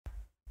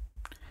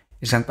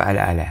Isang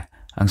paalaala,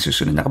 ang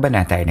susunod na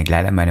kabanata ay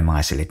naglalaman ng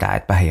mga salita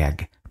at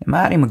pahayag na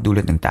maaaring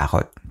magdulot ng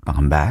takot,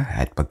 pangamba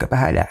at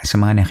pagkapahala sa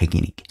mga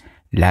nakikinig,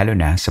 lalo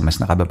na sa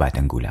mas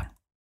nakababatang gulang.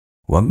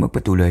 Huwag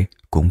magpatuloy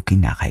kung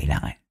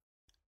kinakailangan.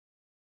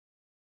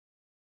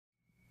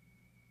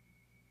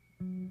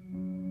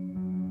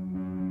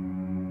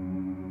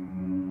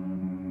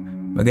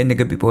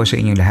 Magandang gabi po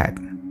sa inyong lahat.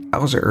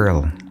 Ako si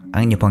Earl,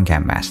 ang inyong pong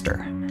camp master.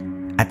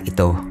 At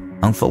ito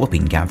ang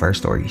Philippine Campfire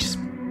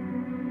Stories.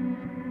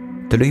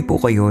 Tuloy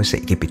po kayo sa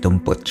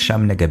 79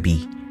 na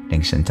gabi ng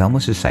Santelmo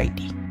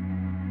Society.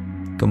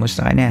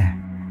 Kumusta ka na?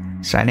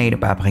 Sana ay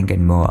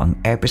napapakinggan mo ang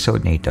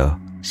episode na ito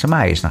sa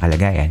maayos na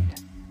kalagayan.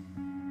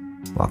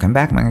 Welcome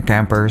back mga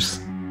campers.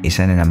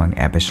 Isa na namang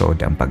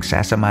episode ang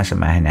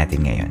pagsasama-samahan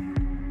natin ngayon.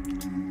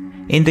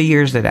 In the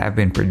years that I've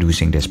been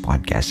producing this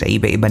podcast,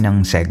 iba-iba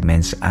ng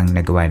segments ang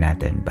nagawa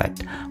natin, but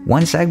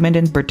one segment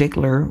in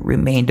particular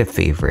remained a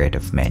favorite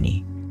of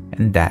many,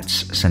 and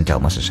that's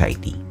Santelmo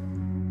Society.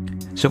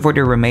 So for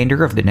the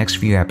remainder of the next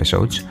few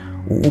episodes,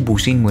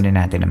 uubusin muna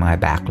natin ang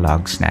mga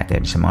backlogs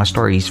natin sa mga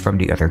stories from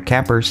the other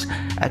campers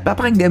at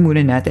papakinggan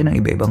muna natin ang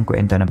iba-ibang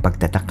kwento ng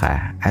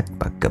pagtataka at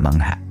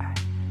pagkamangha.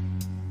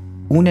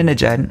 Una na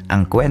dyan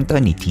ang kwento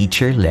ni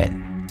Teacher Len.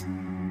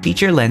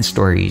 Teacher Len's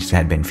stories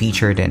had been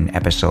featured in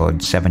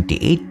episode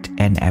 78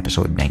 and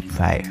episode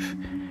 95.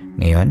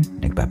 Ngayon,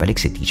 nagbabalik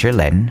si Teacher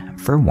Len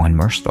for one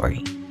more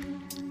story.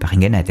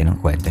 Pakinggan natin ang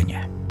kwento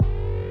niya.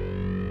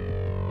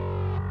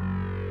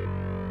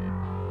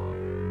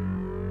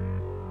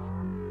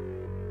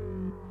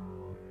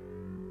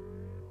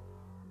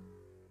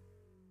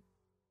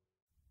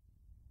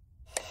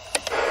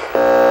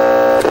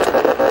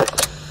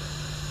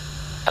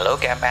 Hello,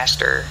 Camp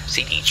Master.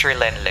 Si Teacher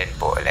Len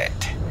po ulit.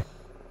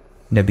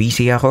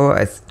 Nabisi ako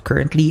at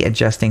currently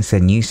adjusting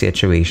sa new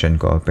situation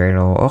ko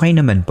pero okay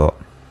naman po.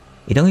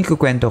 Itong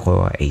ikukwento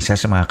ko ay isa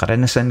sa mga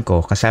karanasan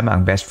ko kasama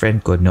ang best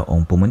friend ko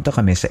noong pumunta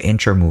kami sa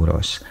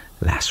Intramuros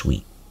last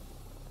week.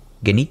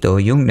 Ganito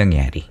yung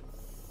nangyari.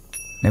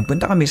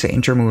 Nagpunta kami sa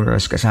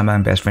Intramuros kasama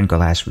ang best friend ko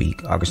last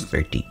week, August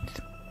 13th.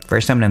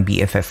 First time ng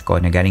BFF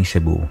ko na galing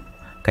Cebu,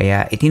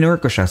 kaya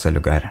itinur ko siya sa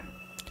lugar.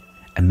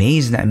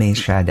 Amazed na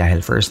amazed siya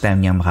dahil first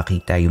time niyang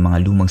makakita yung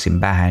mga lumang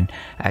simbahan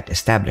at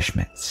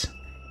establishments.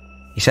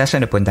 Isa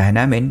sa napuntahan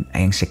namin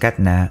ay ang sikat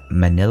na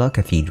Manila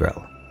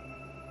Cathedral.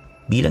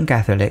 Bilang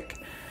Catholic,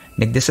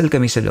 nagdasal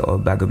kami sa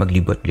loob bago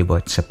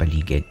maglibot-libot sa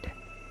paligid.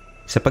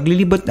 Sa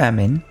paglilibot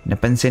namin,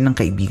 napansin ng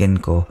kaibigan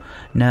ko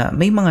na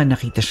may mga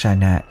nakita siya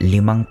na 5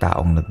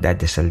 taong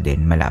nagdadasal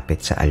din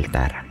malapit sa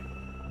altar.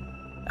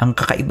 Ang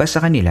kakaiba sa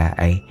kanila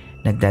ay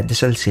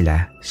nagdadasal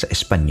sila sa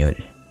Espanyol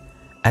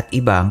at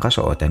iba ang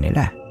kasuotan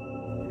nila.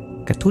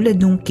 Katulad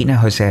nung kina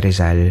Jose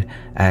Rizal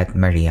at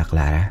Maria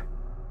Clara.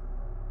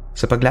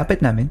 Sa paglapit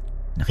namin,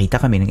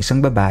 nakita kami ng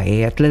isang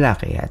babae at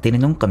lalaki at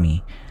tinanong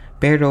kami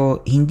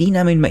pero hindi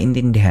namin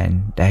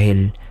maintindihan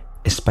dahil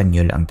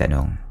Espanyol ang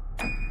tanong.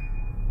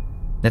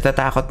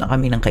 Natatakot na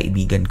kami ng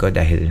kaibigan ko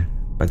dahil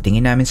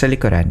pagtingin namin sa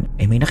likuran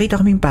ay may nakita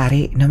kaming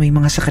pare na may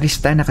mga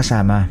sakrista na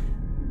kasama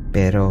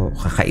pero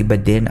kakaiba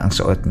din ang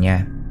suot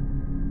niya.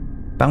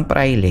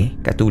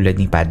 Pang-praile katulad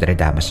ni Padre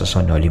Damas sa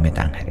Sonoli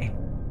Metangere.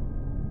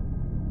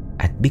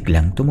 At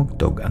biglang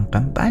tumugtog ang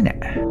kampana.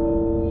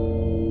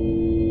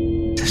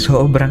 Sa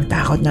sobrang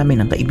takot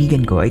namin ng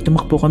kaibigan ko ay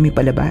tumakbo kami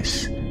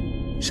palabas.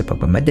 Sa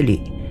pagmamadali,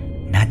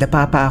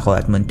 nadapa pa ako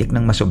at muntik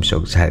nang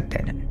masubsog sa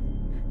hagdanan.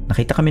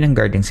 Nakita kami ng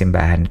guard ng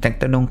simbahan at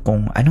nagtanong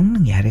kung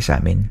anong nangyari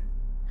sa amin.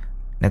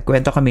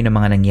 Nagkwento kami ng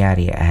mga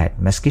nangyari at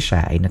maski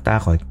siya ay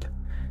natakot.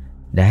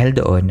 Dahil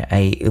doon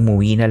ay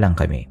umuwi na lang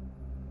kami.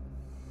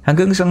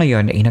 Hanggang sa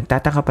ngayon ay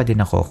nagtataka pa din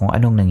ako kung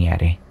anong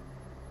nangyari.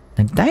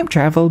 Nag-time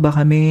travel ba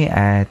kami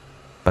at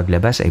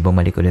paglabas ay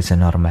bumalik ulit sa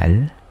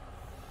normal?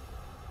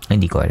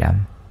 Hindi ko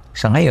alam.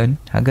 Sa ngayon,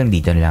 hanggang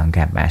dito na lang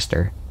Camp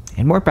Master.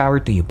 And more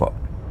power to you po.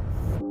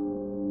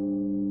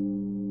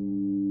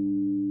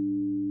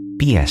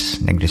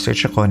 P.S.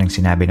 Nag-research ako ng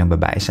sinabi ng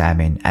babae sa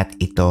amin at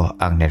ito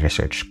ang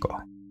na-research ko.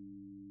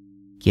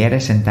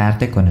 ¿Quieres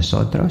sentarte con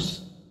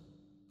nosotros?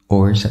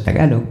 Or sa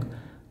Tagalog,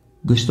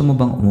 gusto mo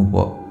bang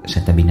umupo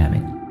sa tabi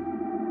namin?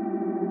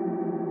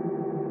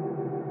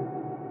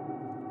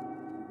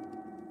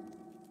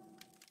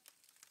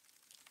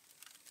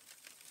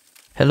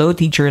 Hello,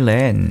 Teacher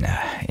Len.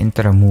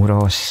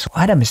 Intramuros.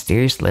 What a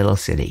mysterious little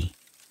city.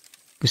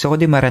 Gusto ko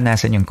din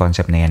maranasan yung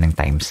concept na yan ng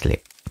time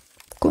slip.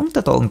 Kung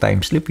totoong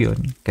time slip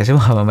yun. Kasi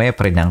mamaya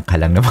prinang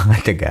ka lang ng mga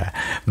taga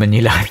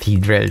Manila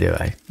Cathedral, di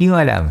ba? Hindi ko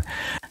alam.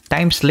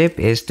 Time slip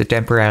is to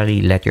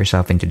temporarily let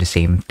yourself into the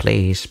same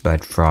place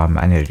but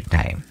from another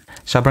time.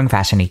 Sobrang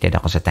fascinated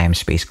ako sa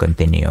time-space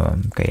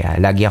continuum.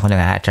 Kaya lagi ako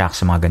nag-attract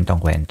sa mga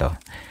gantong kwento.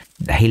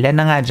 Dahilan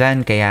na nga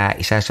dyan, kaya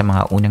isa sa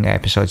mga unang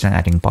episodes ng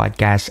ating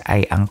podcast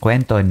ay ang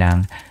kwento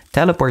ng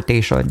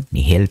teleportation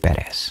ni Gil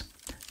Perez.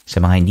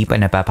 Sa mga hindi pa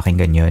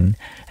napapakinggan yun,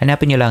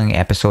 hanapin nyo lang ang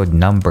episode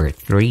number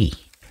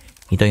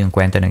 3. Ito yung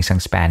kwento ng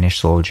isang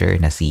Spanish soldier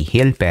na si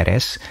Gil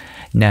Perez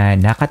na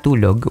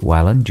nakatulog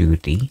while on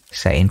duty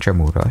sa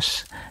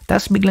Intramuros,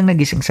 tapos biglang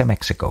nagising sa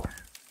Mexico.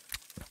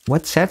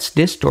 what sets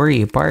this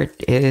story apart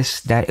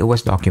is that it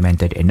was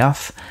documented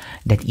enough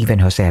that even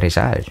Jose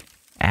Rizal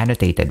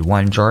annotated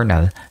one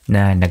journal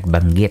na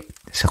nagbanggit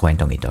sa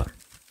kwentong ito.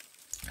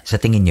 Sa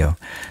tingin nyo,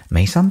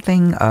 may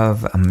something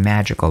of a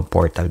magical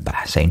portal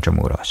ba sa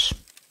Intramuros?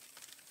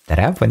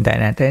 Tara, punta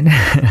natin.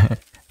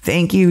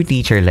 Thank you,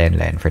 Teacher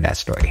Lenlen, for that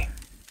story.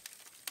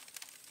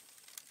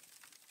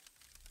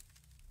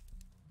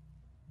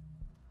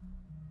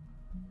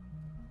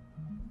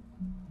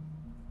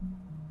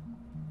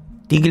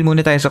 Tigil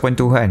muna tayo sa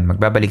kwentuhan.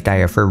 Magbabalik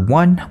tayo for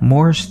one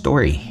more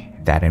story.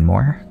 That and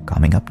more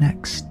coming up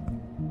next.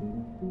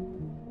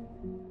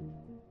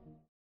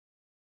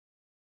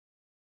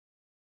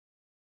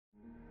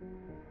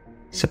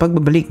 Sa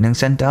pagbabalik ng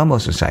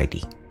Santelmo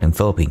Society ng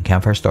Philippine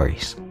Campfire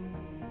Stories.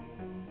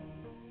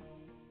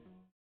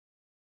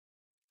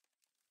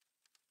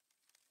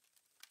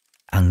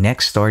 Ang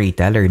next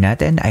storyteller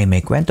natin ay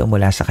may kwento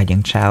mula sa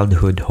kanyang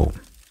childhood home.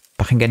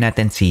 Pakinggan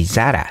natin si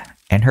Czara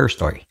and her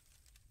story.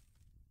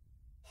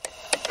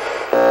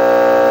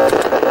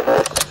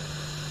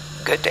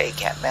 Good day,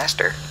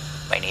 Campmaster.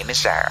 My name is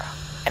Czara,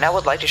 and I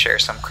would like to share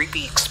some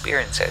creepy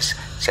experiences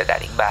sa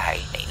dating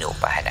bahay na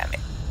inuupahan namin.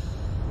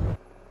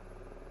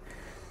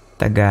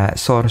 Taga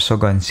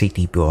Sorsogon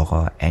City po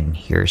ako, and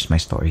here's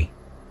my story.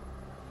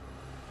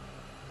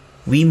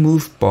 We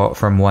moved po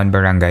from one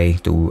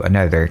barangay to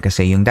another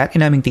kasi yung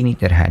dati naming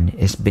tinitirhan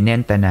is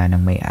binenta na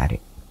ng may-ari.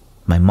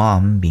 My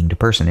mom, being the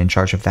person in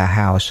charge of that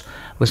house,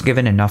 was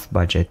given enough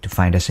budget to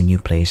find us a new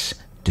place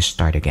to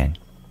start again.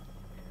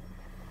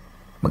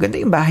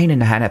 Maganda yung bahay na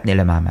nahanap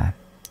nila mama.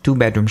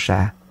 2-bedroom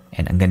siya,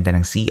 and ang ganda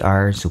ng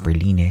CR, super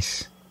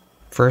linis.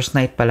 First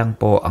night pa lang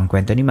po ang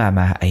kwento ni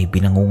mama ay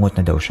binangungot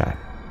na daw siya.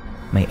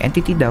 May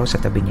entity daw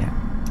sa tabi niya.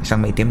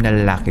 Isang maitim na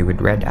lalaki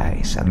with red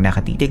eyes ang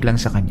nakatitig lang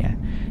sa kanya,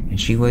 and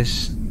she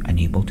was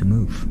unable to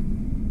move.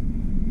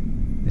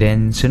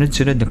 Then,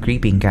 sunod-sunod na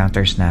creepy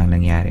encounters na ang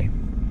nangyari.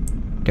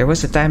 There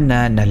was a time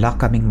na nalock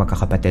kaming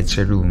magkakapatid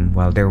sa room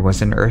while there was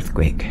an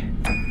earthquake.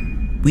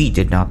 We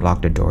did not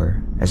lock the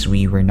door as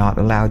we were not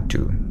allowed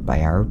to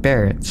by our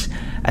parents,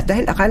 at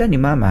dahil akala ni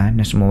mama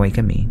na sumuway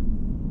kami,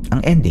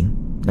 ang ending,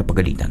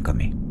 napagalitan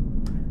kami.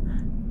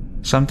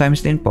 Sometimes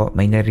din po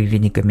may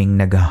naririnig kaming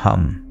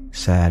nag-hum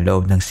sa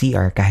loob ng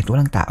CR kahit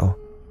walang tao.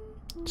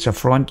 Sa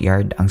front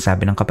yard, ang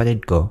sabi ng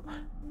kapatid ko,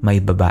 may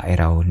babae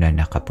raw na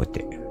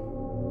nakaputi.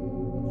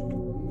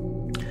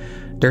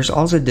 There's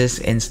also this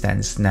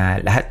instance na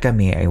lahat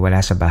kami ay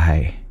wala sa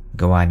bahay,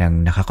 gawa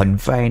ng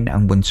nakakonfine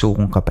ang bunso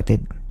kong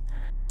kapatid.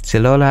 Si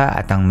Lola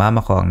at ang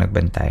mama ko ang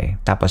nagbantay,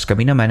 tapos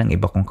kami naman ang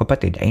iba kong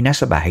kapatid ay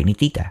nasa bahay ni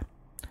tita.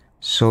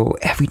 So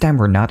every time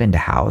we're not in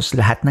the house,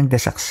 lahat ng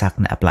dasaksak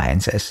na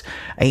appliances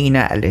ay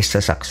inaalis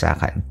sa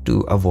saksakan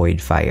to avoid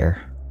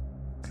fire.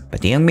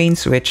 Pati ang main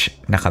switch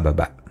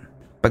nakababa.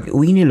 Pag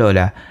uwi ni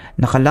Lola,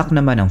 nakalock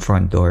naman ang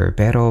front door,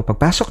 pero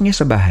pagpasok niya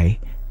sa bahay,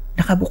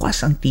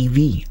 nakabukas ang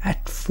TV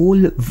at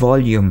full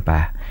volume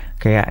pa.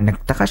 Kaya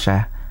nagtaka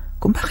siya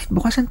kung bakit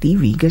bukas ang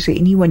TV kasi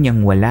iniwan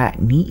niyang wala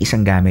ni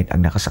isang gamit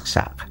ang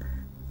nakasaksak,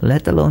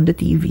 let alone the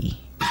TV.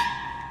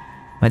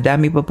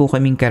 Madami pa po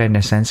kaming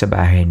karanasan sa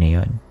bahay na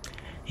yon.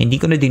 Hindi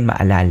ko na din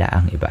maalala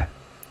ang iba.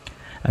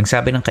 Ang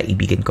sabi ng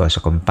kaibigan ko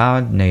sa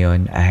compound na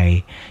yon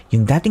ay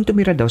yung dating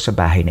tumira daw sa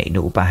bahay na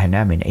inuupahan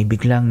namin ay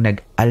biglang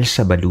nag-al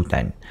sa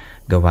balutan,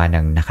 gawa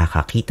ng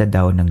nakakakita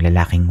daw ng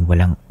lalaking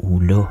walang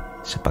ulo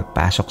sa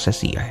pagpasok sa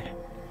CR.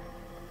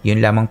 Yun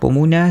lamang po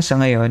muna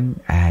sa ngayon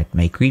at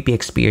may creepy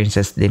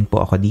experiences din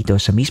po ako dito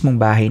sa mismong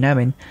bahay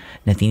namin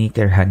na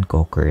tinitirhan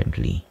ko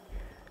currently.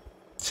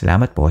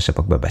 Salamat po sa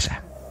pagbabasa.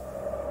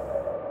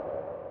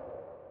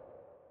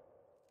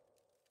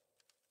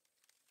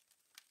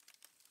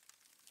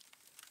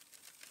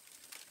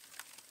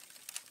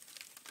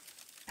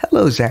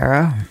 Hello,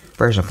 Czara.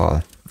 First of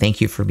all, thank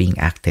you for being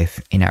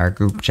active in our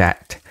group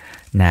chat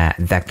na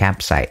The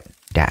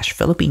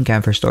Campsite-Philippine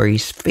Campfire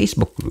Stories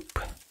Facebook group.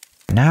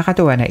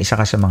 Nakakatawa na isa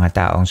ka sa mga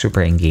taong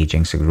super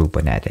engaging sa grupo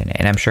natin.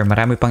 And I'm sure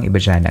marami pang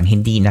iba dyan ang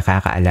hindi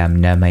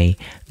nakakaalam na may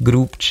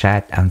group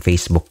chat ang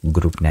Facebook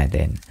group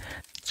natin.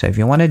 So if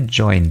you want to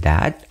join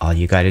that, all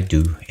you gotta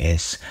do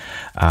is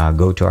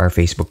go to our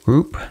Facebook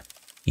group.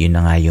 Yun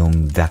na nga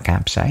yung The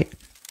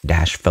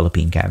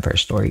Campsite-Philippine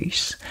Campfire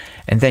Stories.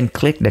 And then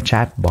click the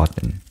chat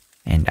button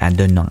and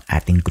andun ng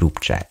ating group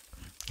chat.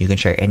 You can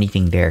share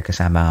anything there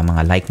kasama ang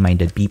mga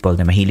like-minded people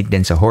na mahilig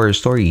din sa horror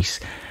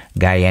stories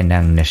gaya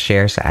ng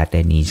na-share sa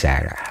atin ni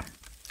Czara.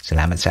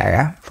 Salamat,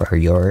 Czara, for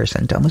your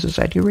Santelmo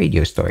Society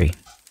radio story.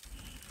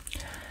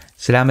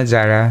 Salamat,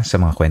 Czara, sa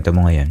mga kwento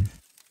mo ngayon.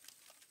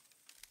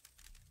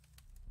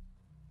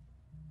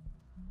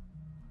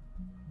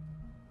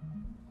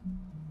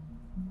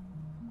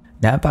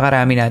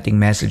 Napakarami nating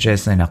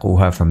messages na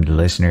nakuha from the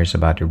listeners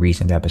about the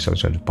recent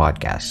episodes of the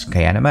podcast.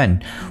 Kaya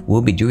naman,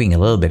 we'll be doing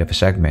a little bit of a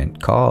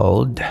segment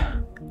called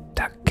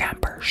The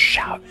Camper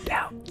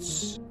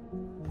Shoutouts.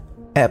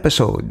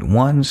 Episode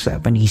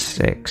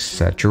 176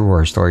 sa True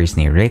Horror Stories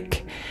ni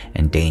Rick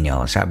and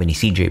Daniel, sabi ni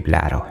CJ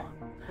Blaro.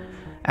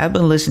 I've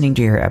been listening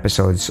to your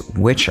episodes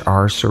which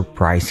are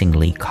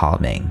surprisingly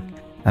calming.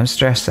 I'm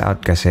stressed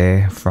out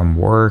kasi from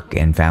work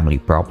and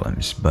family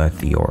problems, but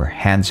your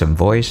handsome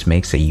voice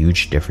makes a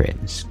huge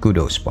difference.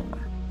 Kudos po.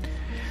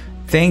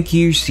 Thank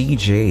you,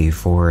 CJ,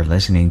 for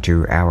listening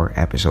to our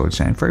episodes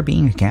and for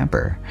being a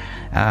camper.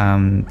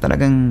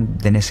 Talagang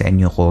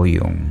dinisenyo ko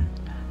yung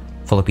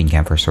Philippine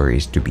Campfire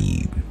Stories to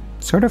be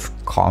sort of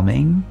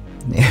calming,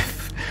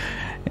 if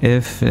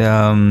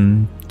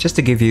just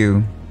to give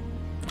you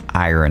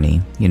irony,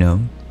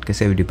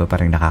 kasi di ba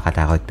parang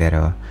nakakatakot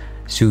pero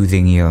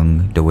soothing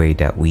yung the way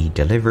that we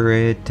deliver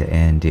it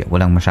and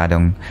walang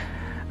masyadong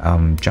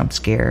jump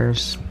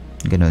scares,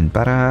 ganun.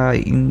 Para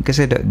yung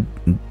kasi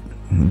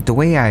the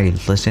way I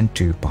listen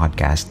to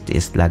podcast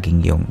is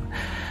laging yung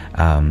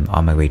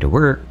on my way to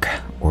work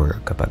or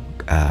kapag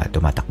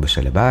tumatakbo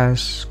sa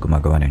labas,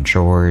 gumagawa ng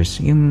chores,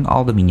 yung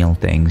all the menial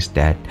things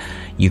that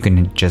you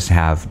can just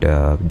have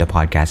the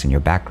podcast in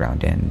your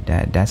background, and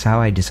that's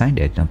how I designed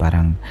it. Na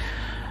parang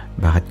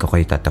bakit ko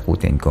kayo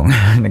tatakutin kung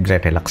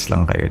nagre-relax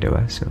lang kayo,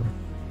 diba? So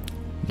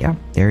yeah,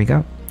 there you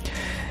go.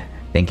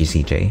 Thank you,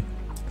 CJ.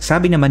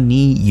 Sabi naman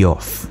ni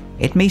Yof,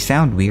 it may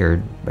sound weird,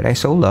 but I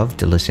so love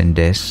to listen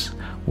this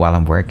while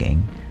I'm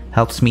working.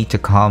 Helps me to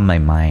calm my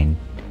mind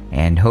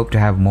and hope to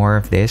have more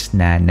of this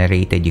na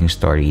narrated yung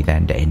story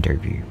than the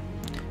interview.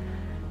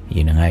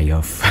 Yun na nga,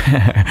 Yof.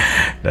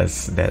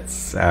 That's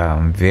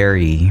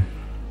very...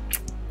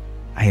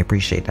 I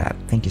appreciate that.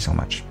 Thank you so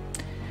much.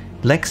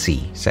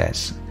 Lexi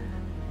says,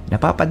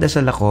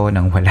 napapadasal ako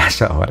nang wala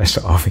sa oras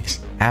sa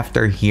office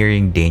after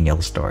hearing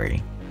Daniel's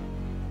story.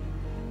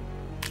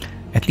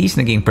 At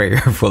least naging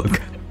prayerful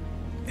ka.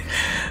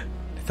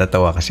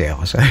 Tatawa kasi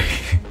ako, sorry.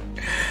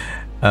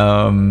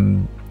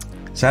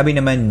 Sabi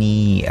naman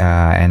ni,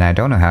 and I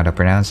don't know how to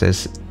pronounce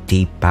this,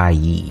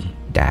 Tipayi-PH.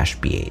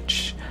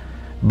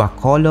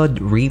 Bacolod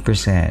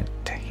represent.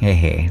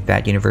 Hehe,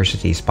 that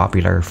university is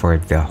popular for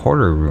the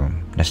horror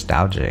room.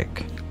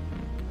 Nostalgic.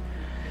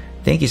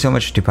 Thank you so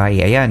much,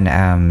 Tipayi. Ayan,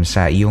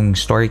 sa yung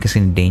story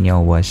kasi ni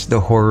Daniel was the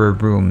horror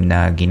room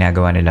na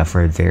ginagawa nila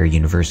for their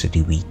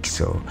university week.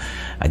 So,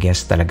 I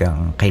guess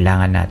talagang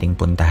kailangan nating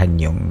puntahan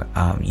yung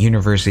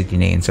university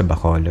na yun sa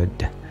Bacolod.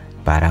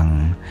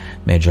 Parang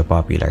medyo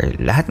popular.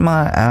 Lahat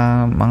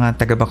mga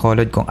taga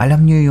Bacolod, kung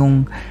alam nyo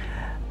yung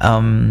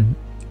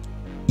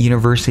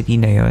university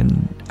na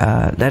yun,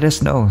 let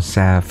us know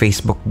sa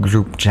Facebook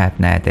group chat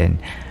natin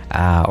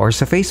or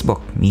sa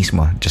Facebook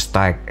mismo. Just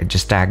tag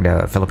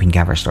the Philippine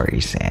Campfire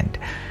Stories and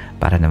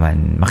para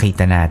naman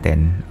makita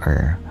natin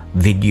or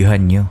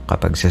videohan nyo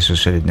kapag sa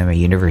susunod na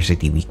may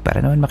university week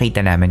para naman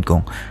makita namin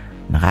kung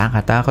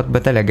nakakatakot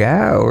ba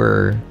talaga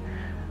or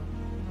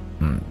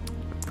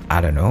I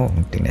don't know,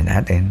 tingnan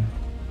natin.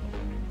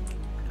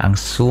 Ang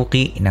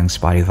suki ng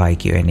Spotify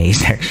Q&A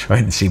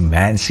section, si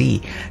Mancy.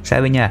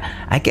 Sabi niya,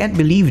 I can't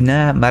believe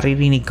na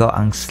maririnig ko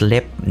ang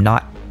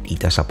Slipknot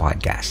dito sa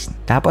podcast.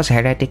 Tapos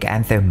Heretic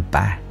Anthem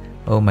pa.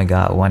 Oh my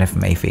God, one of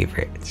my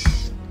favorites.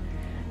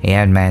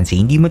 Ayan,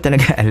 Mancy, hindi mo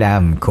talaga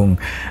alam kung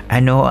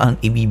ano ang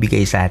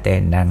ibibigay sa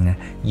atin ng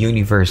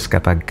universe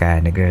kapag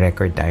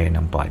nagre-record tayo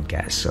ng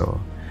podcast.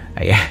 So,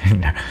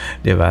 ayan,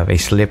 diba? May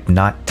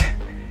Slipknot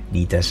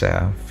dito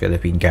sa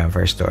Philippine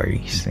Campfire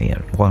Stories.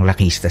 Ayan, mukhang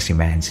lakista si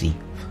Mancy.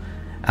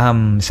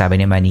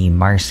 Sabi naman ni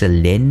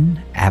Marceline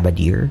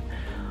Abadir,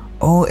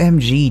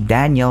 OMG,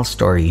 Daniel's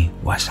story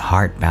was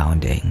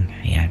heart-pounding.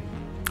 Ayan.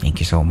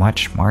 Thank you so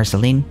much,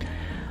 Marceline.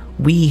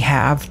 We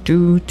have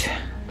to...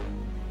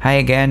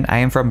 Hi again, I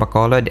am from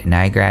Bacolod and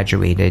I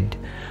graduated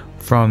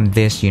from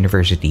this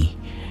university.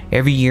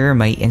 Every year,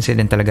 may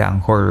incident talaga ang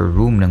horror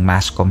room ng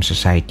Mascom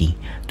Society.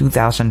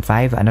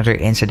 2005, another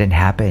incident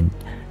happened.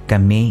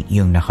 Kami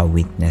yung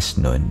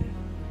naka-witness nun.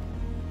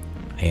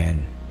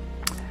 Ayan.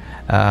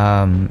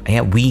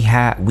 Ayan,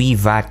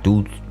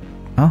 Wivatut.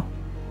 Oh?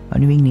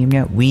 Ano yung name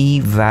niya?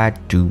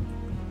 Wivatut.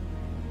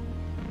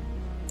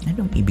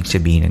 Anong ibig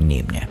sabihin ng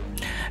name niya?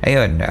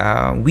 Ayun,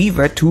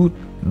 Wivatut.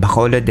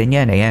 Bacolod din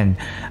yan. Ayan.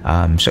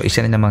 So,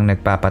 isa na namang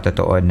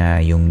nagpapatotoo na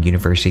yung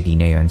university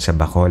na yun sa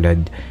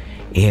Bacolod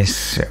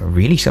is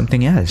really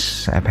something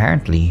else,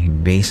 apparently,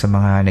 based sa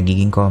mga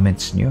nagiging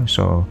comments nyo.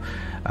 So,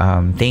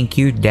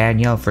 thank you,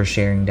 Daniel, for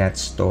sharing that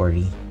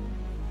story.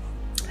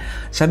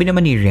 Sabi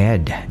naman ni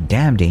Red,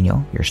 damn,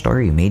 Daniel, your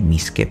story made me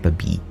skip a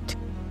beat.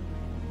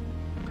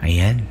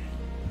 Ayan,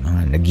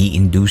 mga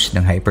nag-i-induce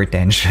ng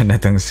hypertension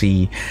na tong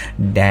si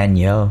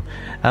Daniel.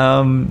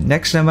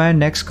 Next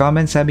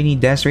comment, sabi ni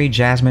Desiree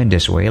Jasmine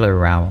Deswaler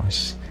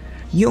Ramos.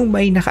 Yung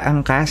may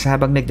nakaangkas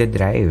habang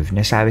nagdadrive,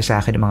 nasabi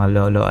sa akin ng mga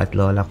lolo at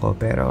lola ko,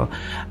 pero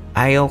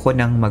ayaw ko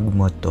nang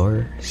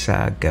magmotor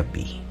sa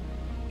gabi.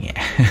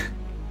 Yeah.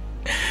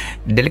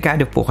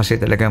 Delikado po kasi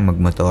talagang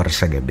magmotor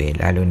sa gabi,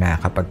 lalo na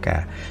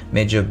kapag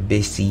medyo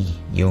busy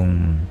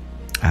yung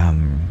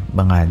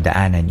mga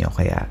daanan nyo.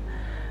 Kaya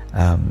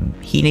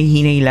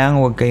hinay-hinay lang,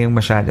 huwag kayong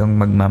masyadong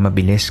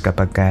magmamabilis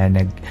kapag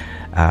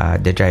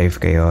nag-drive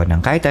kayo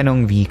ng kahit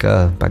anong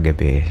vehicle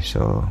paggabi.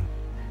 So,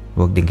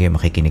 huwag din kayo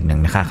makikinig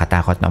ng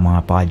nakakatakot na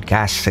mga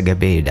podcast sa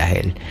gabi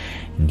dahil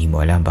hindi mo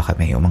alam baka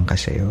may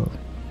umangkas sa'yo.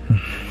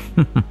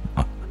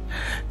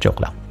 Joke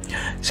lang.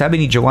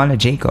 Sabi ni Joanna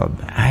Jacob,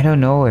 I don't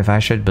know if I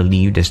should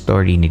believe the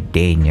story ni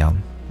Daniel.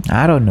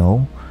 I don't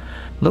know.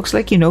 Looks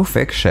like you know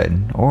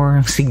fiction.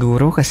 Or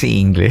siguro kasi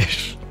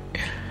English.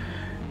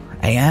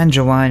 Ayan,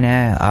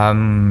 Joanna.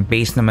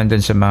 Based naman dun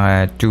sa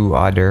mga two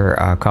other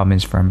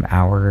comments from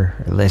our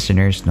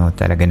listeners, no,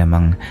 talaga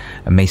namang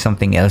may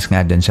something else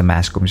nga dun sa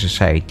Mascom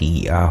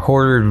Society.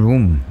 Horror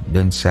room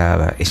dun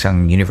sa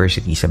isang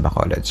university sa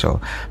Bacolod.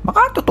 So,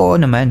 makatotoo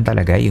naman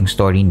talaga yung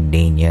story ni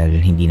Daniel.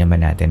 Hindi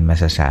naman natin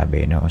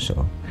masasabi, no?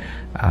 So,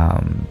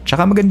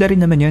 tsaka maganda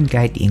rin naman yun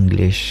kahit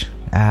English.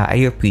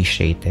 I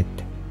appreciate it.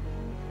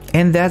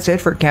 And that's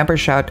it for Camper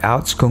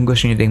Shoutouts. Kung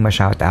gusto nyo ding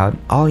ma-shoutout,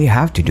 all you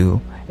have to do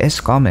is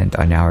comment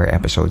on our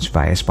episodes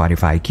via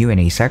Spotify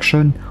Q&A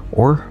section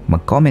or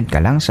mag-comment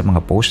ka lang sa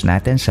mga post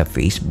natin sa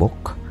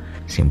Facebook.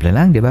 Simple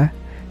lang, di ba?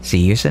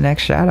 See you sa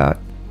next shoutout.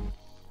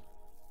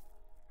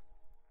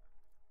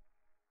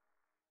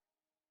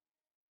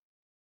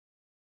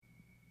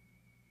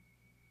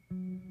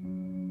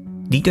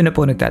 Dito na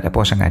po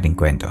nagtatapos ang ating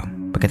kwento.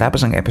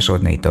 Pagkatapos ng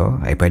episode na ito,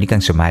 ay pwede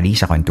kang sumali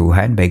sa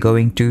kwentuhan by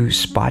going to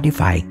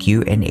Spotify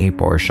Q&A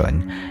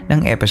portion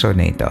ng episode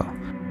na ito.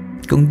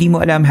 Kung di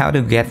mo alam how to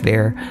get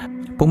there,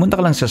 pumunta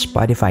ka lang sa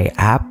Spotify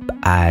app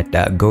at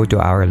go to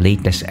our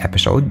latest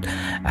episode.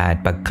 At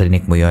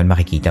pag-click mo yon,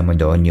 makikita mo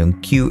doon yung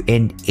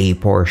Q&A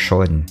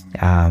portion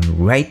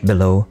right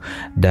below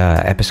the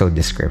episode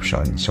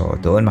description.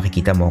 So doon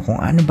makikita mo kung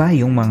ano ba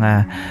yung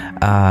mga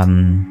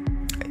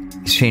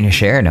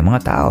sinishare ng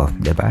mga tao,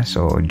 diba?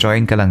 So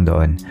join ka lang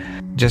doon.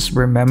 Just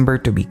remember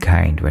to be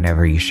kind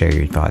whenever you share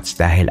your thoughts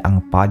dahil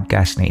ang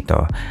podcast na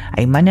ito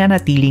ay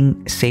mananatiling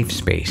safe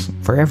space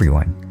for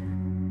everyone.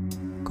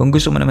 Kung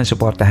gusto mo naman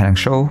suportahan ang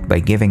show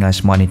by giving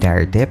us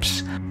monetary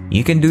tips,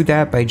 you can do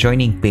that by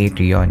joining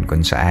Patreon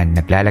kung saan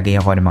naglalagay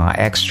ako ng mga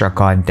extra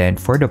content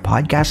for the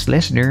podcast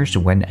listeners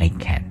when I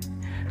can.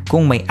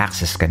 Kung may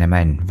access ka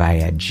naman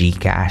via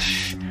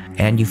GCash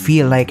and you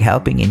feel like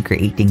helping in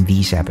creating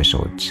these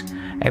episodes,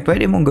 ay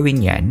pwede mong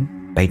gawin yan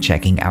by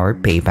checking our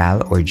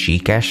PayPal or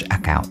GCash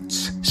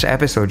accounts. Sa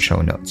episode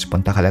show notes,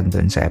 punta ka lang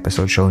dun sa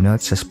episode show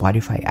notes sa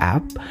Spotify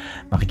app.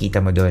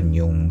 Makikita mo dun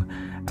yung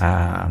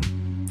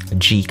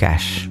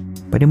GCash.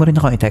 Pwede mo rin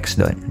ako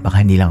i-text doon. Baka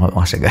hindi lang ako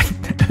makasagot.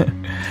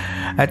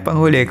 At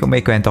panghuli, kung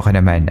may kwento ka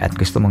naman at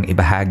gusto mong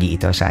ibahagi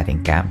ito sa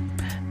ating camp,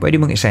 pwede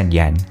mong isend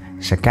yan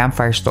sa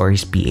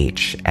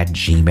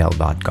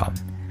campfirestoriesph@gmail.com.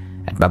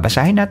 At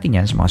babasahin natin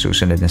yan sa mga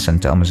susunod na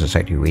Santelmo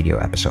Society radio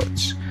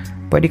episodes.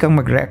 Pwede kang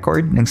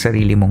mag-record ng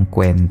sarili mong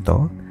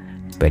kwento.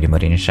 Pwede mo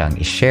rin siyang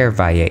i-share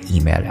via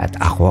email at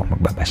ako ang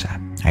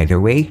magbabasa. Either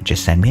way,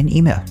 just send me an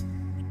email.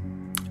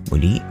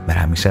 Muli,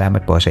 maraming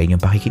salamat po sa inyong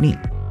pakikinig.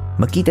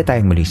 Magkita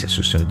tayong muli sa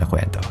susunod na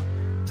kwento.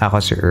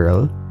 Ako si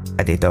Earl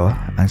at ito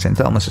ang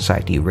Santelmo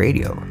Society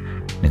Radio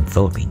ng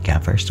Philippine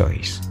Campfire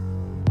Stories.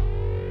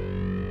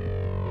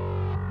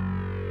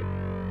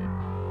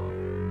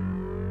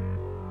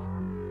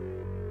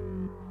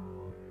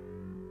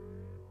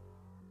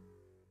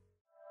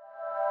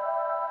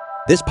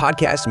 This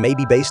podcast may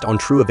be based on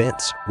true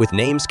events, with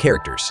names,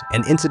 characters,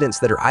 and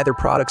incidents that are either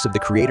products of the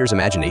creator's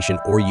imagination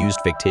or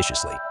used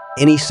fictitiously.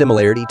 Any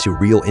similarity to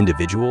real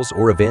individuals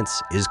or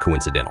events is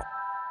coincidental.